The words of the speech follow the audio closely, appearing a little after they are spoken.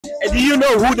Do you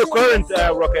know who the current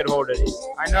record holder is?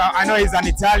 I know he's an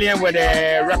Italian with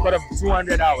a record of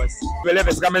 200 hours. We believe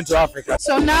it's coming to Africa.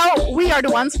 So now we are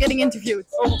the ones getting interviewed.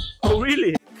 Oh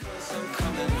really?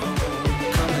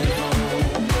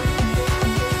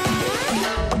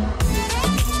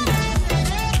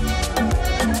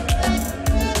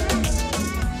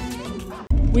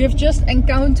 We have just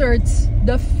encountered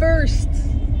the first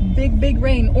big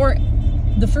rain, or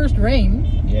the first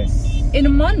rain. Yes. In a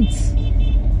month.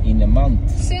 In a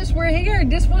month. Since we're here,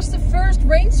 this was the first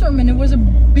rainstorm and it was a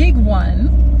big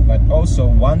one. But also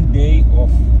 1 day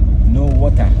of no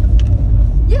water.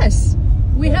 Yes.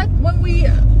 We had, when we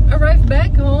arrived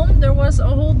back home, there was a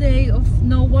whole day of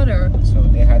no water. So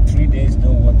they had 3 days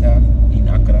no water in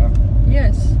Accra.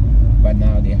 Yes. But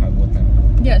now they have water.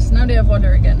 Yes, now they have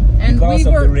water again. And because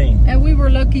of the rain. And we were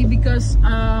lucky because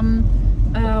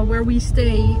where we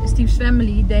stay, Steve's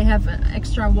family, they have an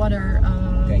extra water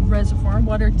reservoir,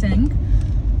 water tank.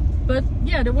 But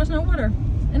yeah, there was no water.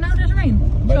 And now there's rain.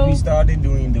 But so we started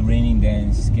doing the raining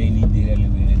dance. Kaylee did a little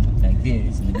bit like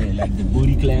this, like the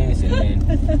booty class,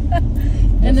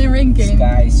 and then rain came.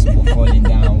 Skies were falling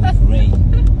down with rain.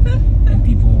 And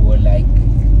people were like,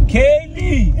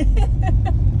 Kaylee!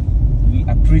 We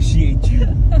appreciate you.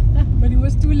 But it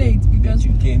was too late because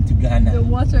you came to Ghana. The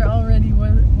water already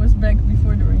was back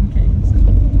before the rain came. So.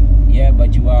 Yeah,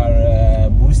 but you are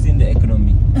boosting the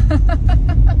economy.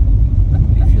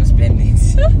 If you're spending.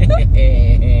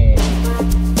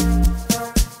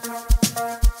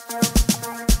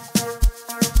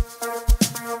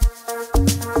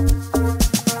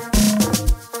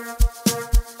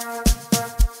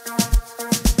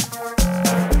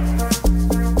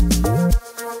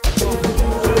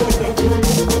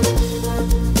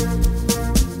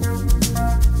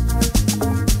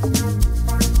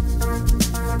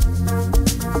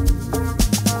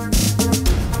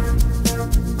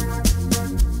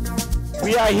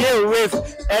 We are here with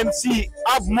MC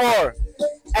Upmore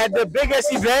at the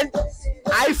biggest event,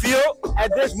 I feel,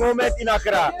 at this moment in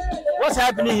Accra. What's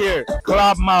happening here?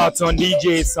 Club Marathon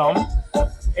DJ song,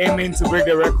 aiming to break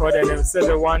the record and set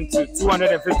the one to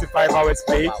 255 hours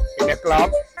play in the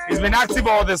club. It's been active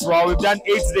all this while. We've done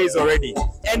 8 days already.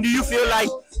 And do you feel like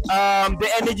the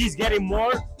energy is getting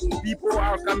more? People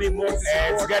are coming more.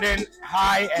 It's getting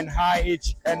high and high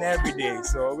each and every day.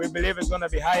 So we believe it's going to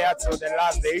be higher till the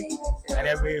last day. And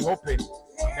then we're hoping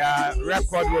the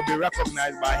record will be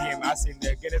recognized by him, as in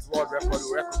the Guinness World Record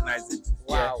will recognize it.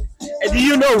 Wow. And do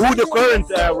you know who the current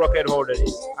record holder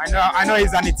is? I know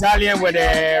he's an Italian with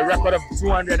a record of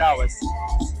 200 hours.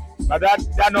 But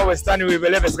that notwithstanding, we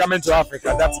believe it's coming to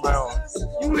Africa. That's my own.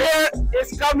 You hear?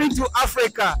 It's coming to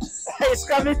Africa. It's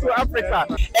coming to Africa.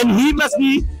 And he must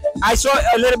be, I saw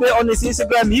a little bit on his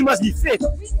Instagram, he must be fit.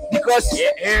 Because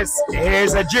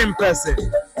he's a gym person.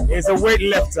 He's a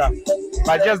weightlifter.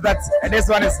 But just that, and this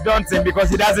one is daunting because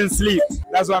he doesn't sleep.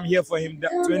 That's why I'm here for him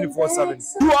 24/7.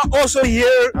 You are also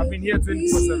here. I've been here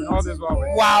 24/7 all this while.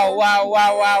 Wow.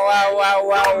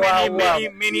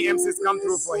 Many MCs come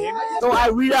through for him. So I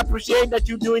really appreciate that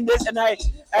you're doing this,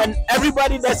 and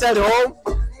everybody that's at home,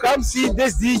 come see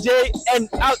this DJ and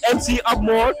MC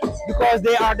Upmore because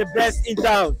they are the best in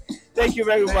town. Thank you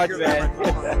very much, man.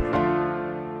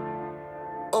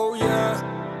 Oh yeah,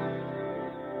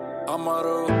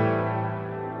 Amaro.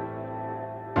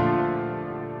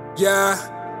 Yeah,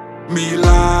 me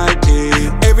like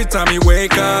it. Every time you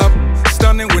wake up,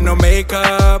 stunning with no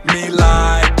makeup. Me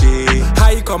like it. How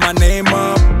you call my name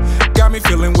up? Got me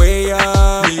feeling way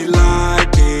up. Me like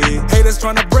it. Haters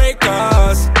tryna break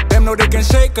us. Them know they can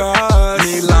shake us.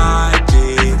 Me like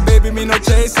it. Baby, me no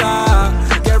chaser.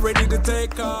 Get ready to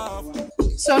take off.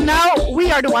 So now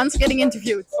we are the ones getting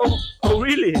interviewed. Oh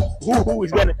really? Who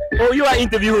is gonna? Oh, you are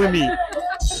interviewing me.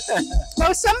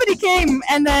 Well, somebody came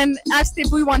and then asked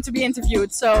if we want to be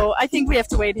interviewed, so I think we have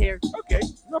to wait here. Okay,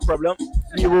 no problem.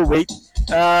 We will wait.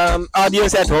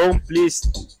 Audience at home, please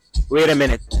wait a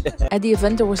minute. At the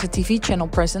event there was a TV channel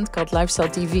present called Lifestyle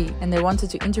TV, and they wanted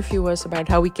to interview us about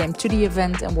how we came to the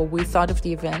event and what we thought of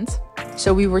the event.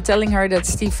 So we were telling her that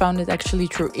Steve found it actually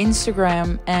through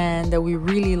Instagram and that we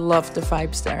really loved the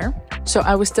vibes there. So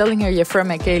I was telling her, you're from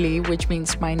Kaylee, which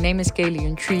means my name is Kaylee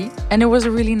in Tree. And it was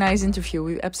a really nice interview.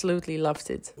 We absolutely loved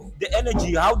it. The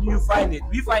energy, how do you find it?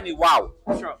 We find it wow.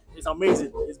 Sure, it's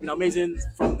amazing. It's been amazing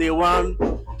from day one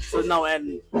to now,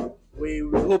 and we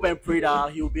hope and pray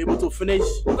that he will be able to finish.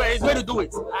 He's going to do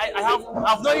it.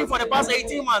 I've known him for the past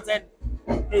 18 months, and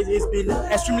it's been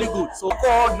extremely good. So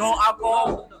alcohol, no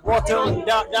alcohol, water.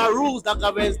 There are rules that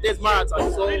govern this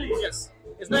marathon. So yes,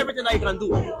 it's not everything that he can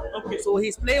do. Okay. So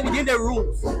he's playing within the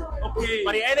rules. Okay.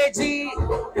 But the energy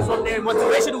is from the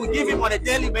motivation we give him on a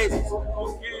daily basis.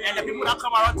 Okay. And the people that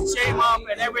come around to cheer him up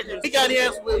and everything. We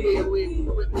Ghanaians,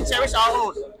 we cherish our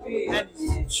own. And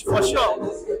for sure,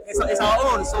 it's our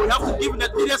own. So we have to give him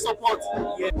the support.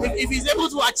 Yeah. If he's able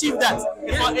to achieve that,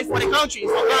 it's for the country,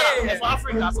 it's for Ghana, it's for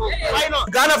Africa. So why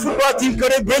not? Ghana football team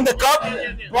couldn't bring the cup,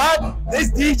 but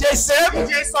this DJ Sam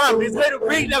is going to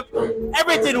bring them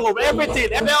everything home, everything.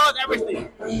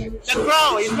 The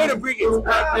crown, he's going to bring it.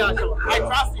 I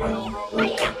trust him.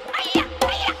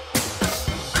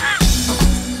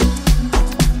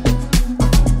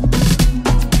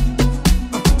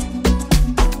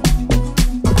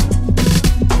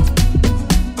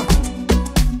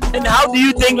 And how do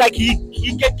you think like he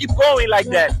can keep going like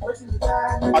that?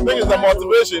 I think it's the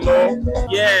motivation, you know.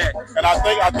 Yeah. And I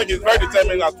think it's very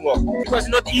determined as well. Because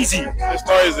it's not easy. It's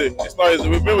not easy. It's not easy.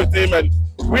 We've been with him, and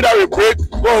we that we break,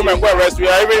 go home and go and rest. We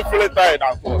are even feeling tired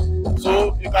as well.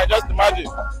 So you can just imagine.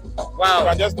 Wow. You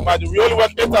can just imagine. We only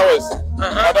work 8 hours.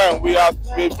 But then we're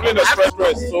feeling the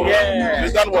stress. So yeah.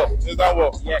 It's done well. It's done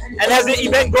well. Yeah. And has the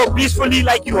event go peacefully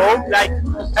like you hope? Like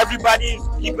everybody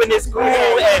keeping his cool?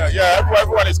 Yeah.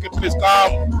 Everyone is keeping his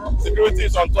calm. Security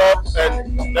is on top,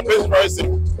 and the place is very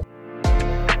safe.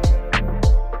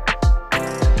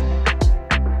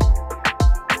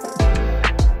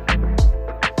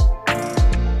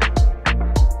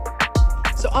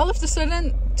 So all of a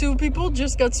sudden, 2 people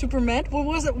just got super mad. What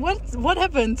was it? What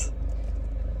happened?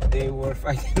 They were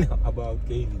fighting about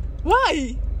Kaylee.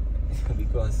 Why?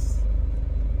 Because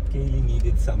Kaylee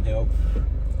needed some help,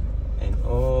 and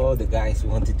all the guys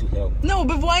wanted to help. No,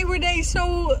 but why were they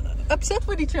so upset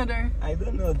with each other? I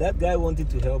don't know. That guy wanted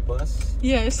to help us.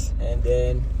 Yes. And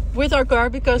then with our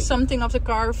car, because something of the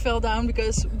car fell down,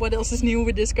 because what else is new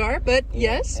with this car? But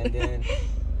yeah, yes. And then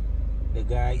the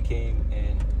guy came,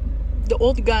 and the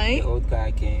old guy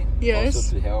came, yes,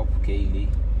 also to help Kaylee.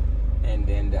 And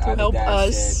then the to other help guy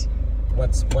us. said,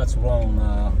 what's wrong,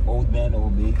 old man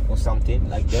or big or something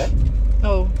like that.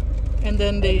 Oh, and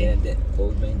then the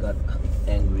old man got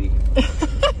angry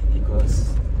because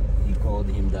he called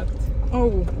him that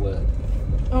word.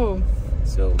 Oh.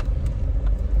 So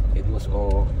it was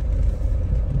all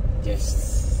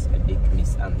just a big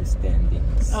misunderstanding.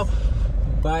 Oh.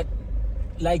 But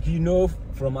like you know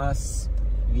from us,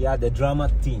 we are the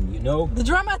drama team, you know? The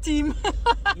drama team.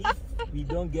 If we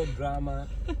don't get drama,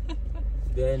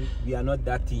 then we are not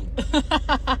that team.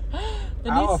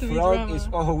 Our vlog is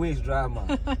always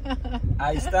drama.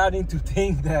 I'm starting to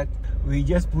think that we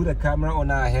just put a camera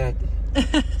on our head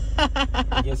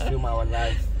and just film our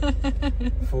life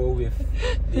full with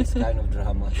this kind of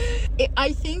drama.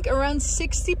 I think around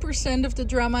 60% of the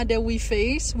drama that we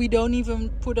face, we don't even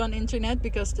put on internet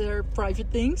because they're private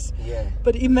things. Yeah.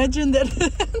 But imagine that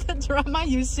the drama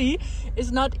you see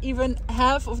is not even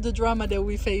half of the drama that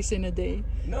we face in a day.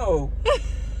 No.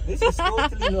 This is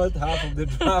totally not half of the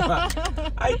drama.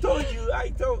 I told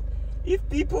if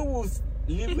people will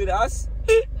live with us,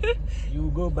 you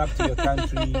will go back to your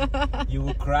country, you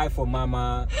will cry for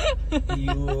mama,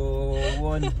 you will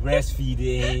want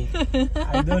breastfeeding.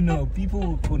 I don't know,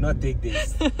 people could not take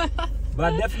this.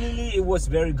 But definitely it was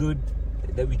very good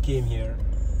that we came here.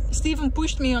 Stephen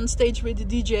pushed me on stage with the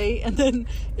DJ, and then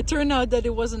it turned out that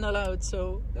it wasn't allowed,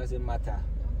 so doesn't matter.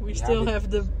 We still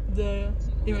have the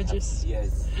images.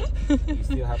 Yes, we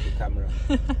still have the camera.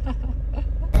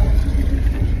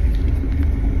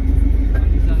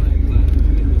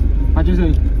 What you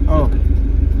say? Oh.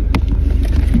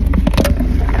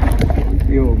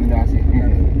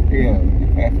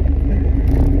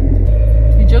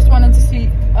 You just wanted to see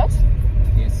us?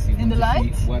 Yes. In the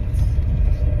light? What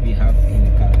we have in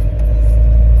the car.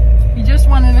 You just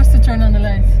wanted us to turn on the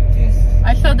lights? Yes.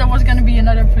 I thought there was going to be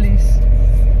another police.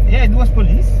 Yeah, it was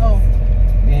police. Oh.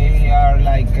 They are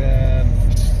like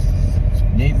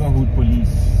neighborhood police.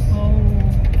 Oh.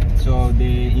 So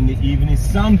they, in the evening,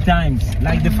 sometimes,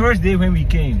 like the first day when we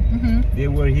came, they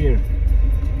were here.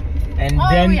 And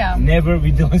then never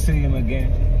we don't see them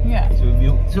again. Yeah.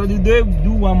 So do they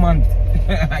do 1 month?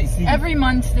 I see. Every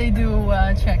month they do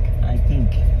a check. I think.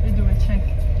 They do a check.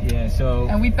 Yeah, so.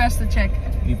 And we pass the check.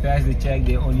 We pass the check,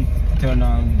 they only turn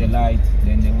on the light,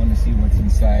 then they want to see what's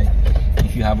inside,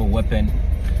 if you have a weapon.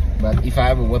 But if I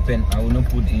have a weapon, I will not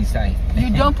put it inside. You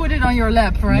don't put it on your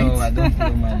lap, right? No, I don't put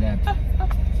it on my lap.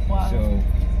 Wow. So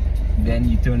then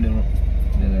you turn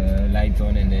the light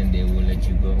on, and then they will let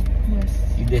you go. Yes.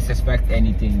 If they suspect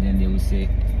anything, then they will say,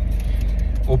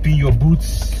 open your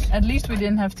boots. At least we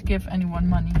didn't have to give anyone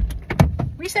money.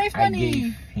 We saved money. I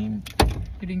gave him.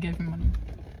 You didn't give him money.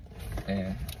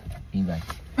 Invite.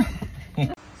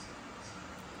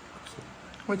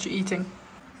 What you eating?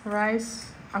 Rice,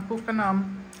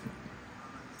 akoekanam.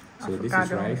 So this is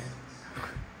Avocado. rice.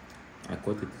 I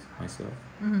caught it myself.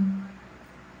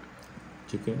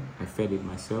 Chicken, I fed it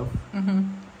myself.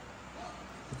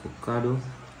 Avocado,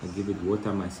 I give it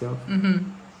water myself.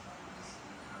 And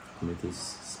it is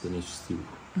spinach stew.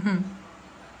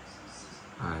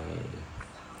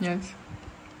 Yes.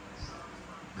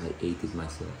 I ate it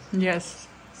myself. Yes.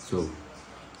 So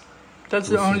That's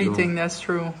the only Proceed on. thing that's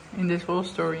true in this whole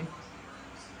story.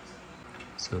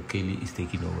 so Kaylee is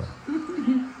taking over.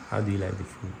 How do you like the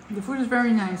food? The food is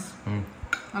very nice.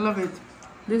 I love it.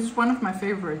 This is one of my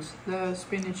favorites, the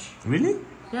spinach. Really?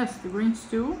 Yes, the green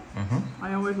stew.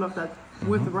 I always love that.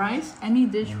 With rice, any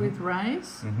dish with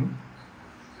rice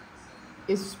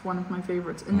is one of my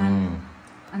favorites. And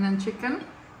then chicken.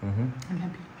 I'm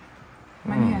happy.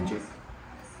 Maniaje.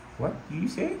 What do you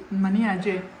say?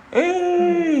 Maniaje.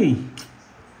 Hey!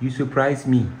 You surprised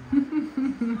me.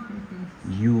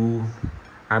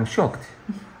 I'm shocked.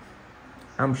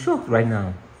 I'm shocked right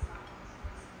now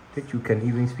that you can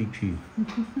even speak Chi.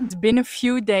 It's been a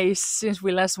few days since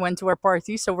we last went to our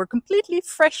party, so we're completely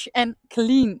fresh and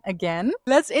clean again.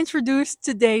 Let's introduce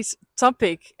today's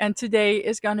topic, and today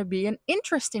is going to be an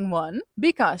interesting one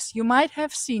because you might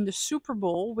have seen the Super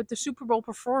Bowl with the Super Bowl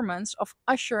performance of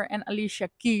Usher and Alicia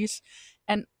Keys,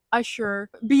 and Usher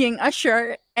being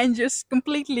Usher and just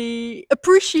completely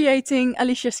appreciating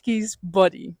Alicia Keys'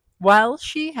 body while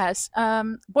she has a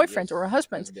boyfriend or a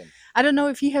husband. I don't know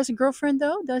if he has a girlfriend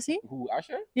though, does he? Who,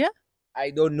 Usher? Yeah.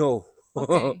 I don't know.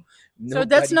 Okay. So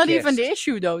that's Nobody not even the cares.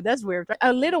 issue though. That's weird.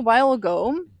 A little while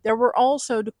ago, there were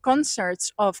also the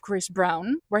concerts of Chris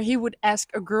Brown where he would ask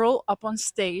a girl up on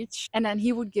stage and then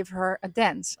he would give her a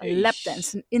dance, a lap Eish.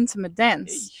 dance, an intimate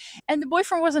dance. And the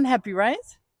boyfriend wasn't happy, right?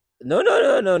 No.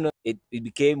 It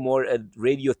became more a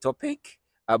radio topic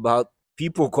about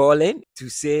people calling to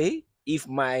say if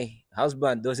my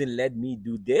husband doesn't let me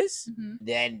do this,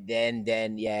 then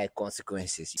yeah,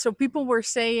 consequences. So people were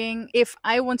saying if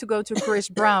I want to go to Chris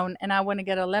Brown and I want to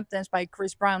get a lap dance by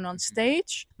Chris Brown on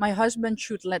stage, my husband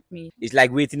should let me. It's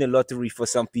like waiting a lottery for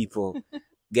some people.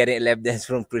 Getting a lap dance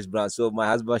from Chris Brown, so my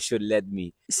husband should let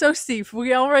me. So Steve,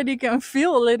 we already can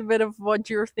feel a little bit of what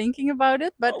you're thinking about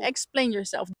it, but Oh. explain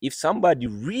yourself. If somebody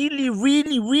really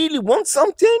wants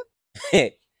something,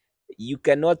 you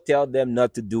cannot tell them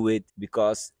not to do it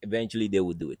because eventually they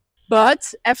will do it.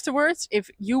 But afterwards, if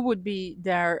you would be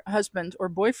their husband or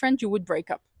boyfriend, you would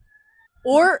break up.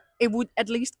 Or it would at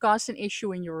least cause an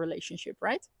issue in your relationship,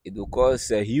 right? It will cause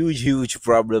a huge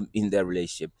problem in their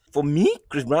relationship. For me,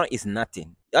 Chris Brown is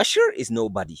nothing. Usher is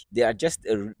nobody. They are just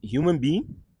a human being.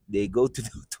 They go to the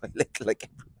toilet like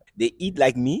everybody. They eat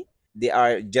like me. They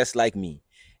are just like me.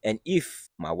 And if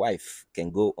my wife can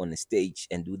go on a stage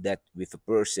and do that with a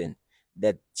person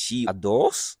that she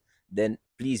adores, then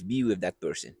please be with that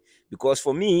person. Because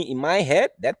for me, in my head,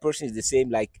 that person is the same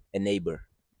like a neighbor.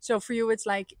 So for you, it's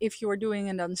like if you are doing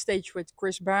it on stage with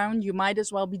Chris Brown, you might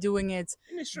as well be doing it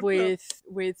In a strip club.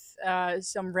 with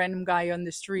some random guy on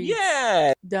the street.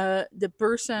 Yeah. The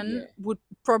person would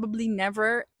probably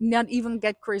never, not even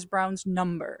get Chris Brown's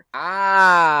number.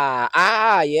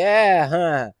 Yeah.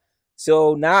 Huh.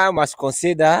 So now I must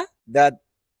consider that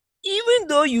even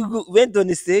though you went on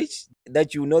the stage,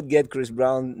 that you will not get Chris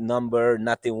Brown number,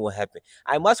 nothing will happen.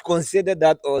 I must consider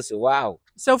that also. Wow.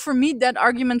 So for me, that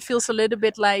argument feels a little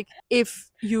bit like if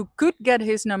you could get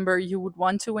his number, you would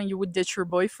want to and you would ditch your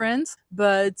boyfriend,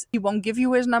 but he won't give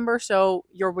you his number, so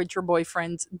you're with your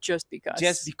boyfriend just because.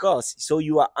 Just because. So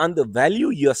you are undervalue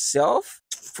yourself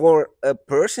for a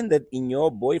person that in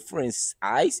your boyfriend's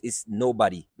eyes is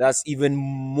nobody. That's even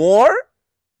more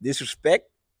disrespect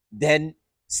than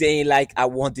saying like, I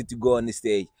wanted to go on the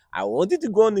stage. I wanted to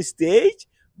go on the stage,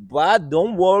 but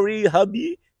don't worry,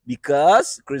 hubby,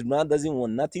 because Chris Brown doesn't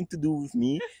want nothing to do with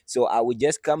me. So I would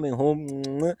just come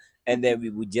home and then we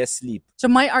would just sleep. So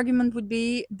my argument would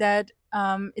be that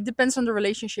it depends on the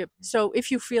relationship. So if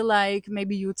you feel like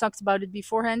maybe you talked about it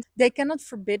beforehand, they cannot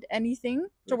forbid anything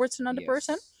towards another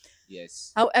person.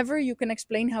 Yes. However, you can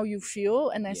explain how you feel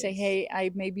and then say, Yes. hey,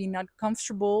 I may be not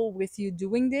comfortable with you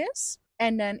doing this.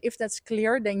 And then if that's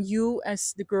clear, then you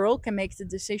as the girl can make the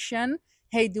decision,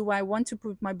 hey, do I want to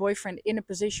put my boyfriend in a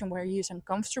position where he is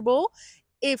uncomfortable?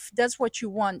 If that's what you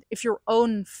want, if your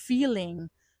own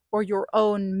feeling or your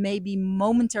own maybe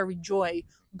momentary joy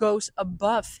goes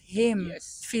above him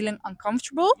Yes. feeling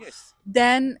uncomfortable, Yes.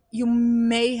 then you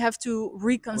may have to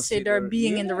reconsider Consider,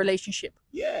 being in the yeah. relationship.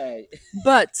 Yeah.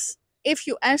 But if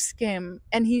you ask him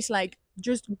and he's like,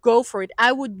 just go for it,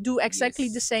 I would do exactly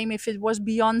Yes. the same if it was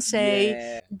Beyonce.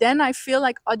 Yeah. Then I feel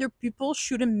like other people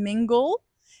shouldn't mingle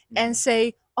and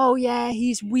say, oh yeah,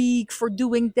 he's weak for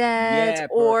doing that, Yeah,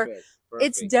 or perfect.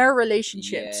 it's their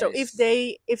relationship. So if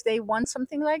Yes. they want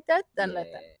something like that, then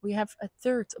let them. Yeah. We have a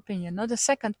third opinion, not a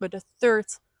second, but a third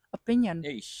opinion.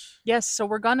 Eish. Yes, so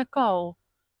we're gonna call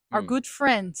our Hmm. good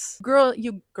friends,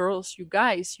 you girls, you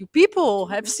guys, you people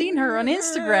have seen her on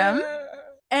Instagram,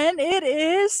 and it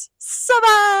is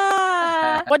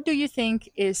Saba. What do you think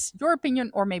is your opinion,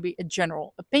 or maybe a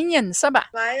general opinion, Saba?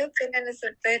 My opinion is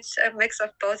a bit a mix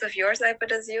of both of yours, I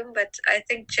would assume, but I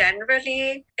think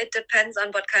generally it depends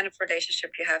on what kind of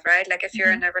relationship you have, right? Like if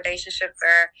you're in a relationship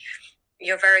where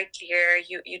you're very clear,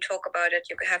 you talk about it,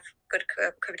 you have good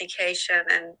communication,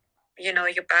 and you know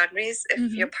your boundaries.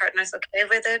 If your partner's okay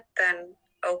with it, then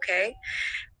okay.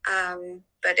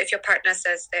 But if your partner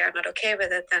says they are not okay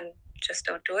with it, then just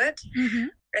don't do it.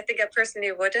 I think I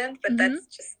personally wouldn't, but that's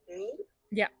just me.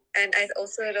 Yeah. And I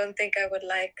also don't think I would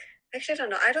like. Actually, I don't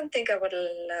know. I don't think I would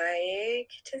like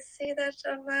to see that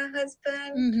on my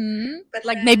husband. But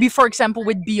Like then, maybe, for example,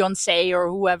 with Beyonce or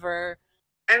whoever.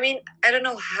 I mean, I don't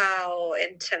know how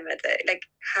intimate, like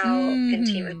how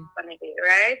intimate it's gonna be,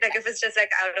 right? Like if it's just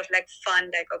like out of like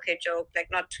fun, like okay, joke, like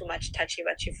not too much touchy,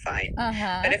 but you fine.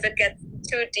 But if it gets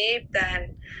too deep,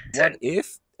 then What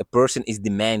if a person is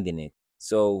demanding it?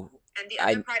 So and the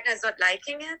other partner is not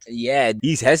liking it, yeah,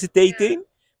 he's hesitating,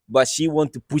 but she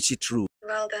want to push it through.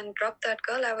 well then drop that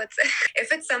girl, I would say.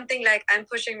 If it's something like I'm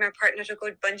pushing my partner to go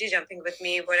bungee jumping with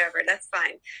me, whatever, that's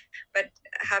fine. But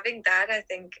having that, I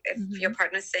think if your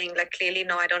partner's saying like clearly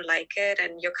no, I don't like it,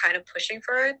 and you're kind of pushing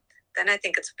for it, then I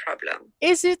think it's a problem.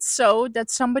 Is it so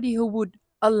that somebody who would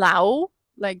allow,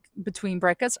 like between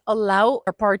brackets, allow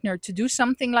a partner to do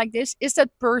something like this, is that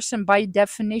person by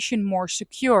definition more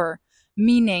secure?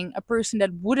 Meaning a person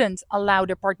that wouldn't allow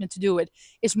their partner to do it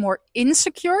is more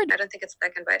insecure? I don't think it's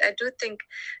black and white. I do think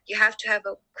you have to have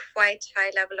a quite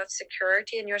high level of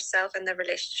security in yourself and the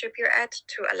relationship you're at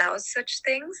to allow such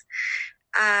things.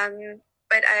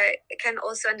 But I can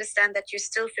also understand that you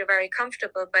still feel very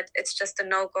comfortable, but it's just a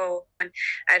no-go. And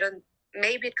I don't,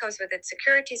 maybe it comes with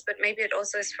insecurities, but maybe it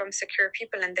also is from secure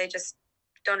people and they just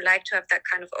don't like to have that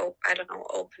kind of,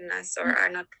 openness, or are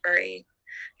not very,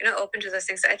 open to those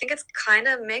things. So I think it's kind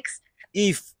of mixed.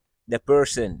 If the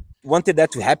person wanted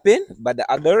that to happen, but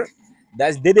the other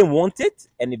that didn't want it,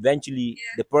 and eventually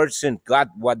the person got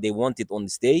what they wanted on the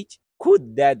stage,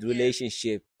 could that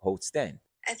relationship hold stand?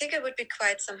 I think it would be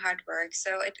quite some hard work.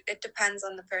 So it depends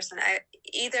on the person.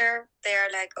 Either they're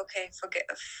like, okay,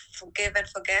 forgive and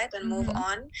forget and move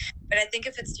on. But I think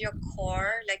if it's your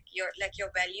core, like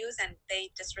your values, and they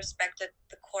disrespected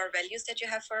the core values that you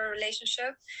have for a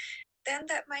relationship, then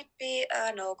that might be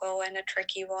a no-go and a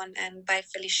tricky one, and bye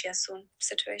Felicia soon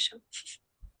situation.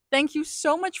 Thank you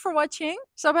so much for watching,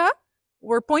 Saba.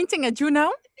 We're pointing at you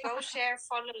now. Go share,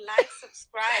 follow, like,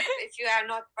 subscribe. If you are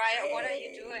not by, what are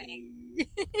you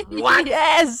doing? What?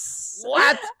 Yes.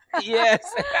 What? Yes.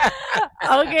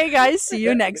 Okay, guys. See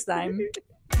you next time.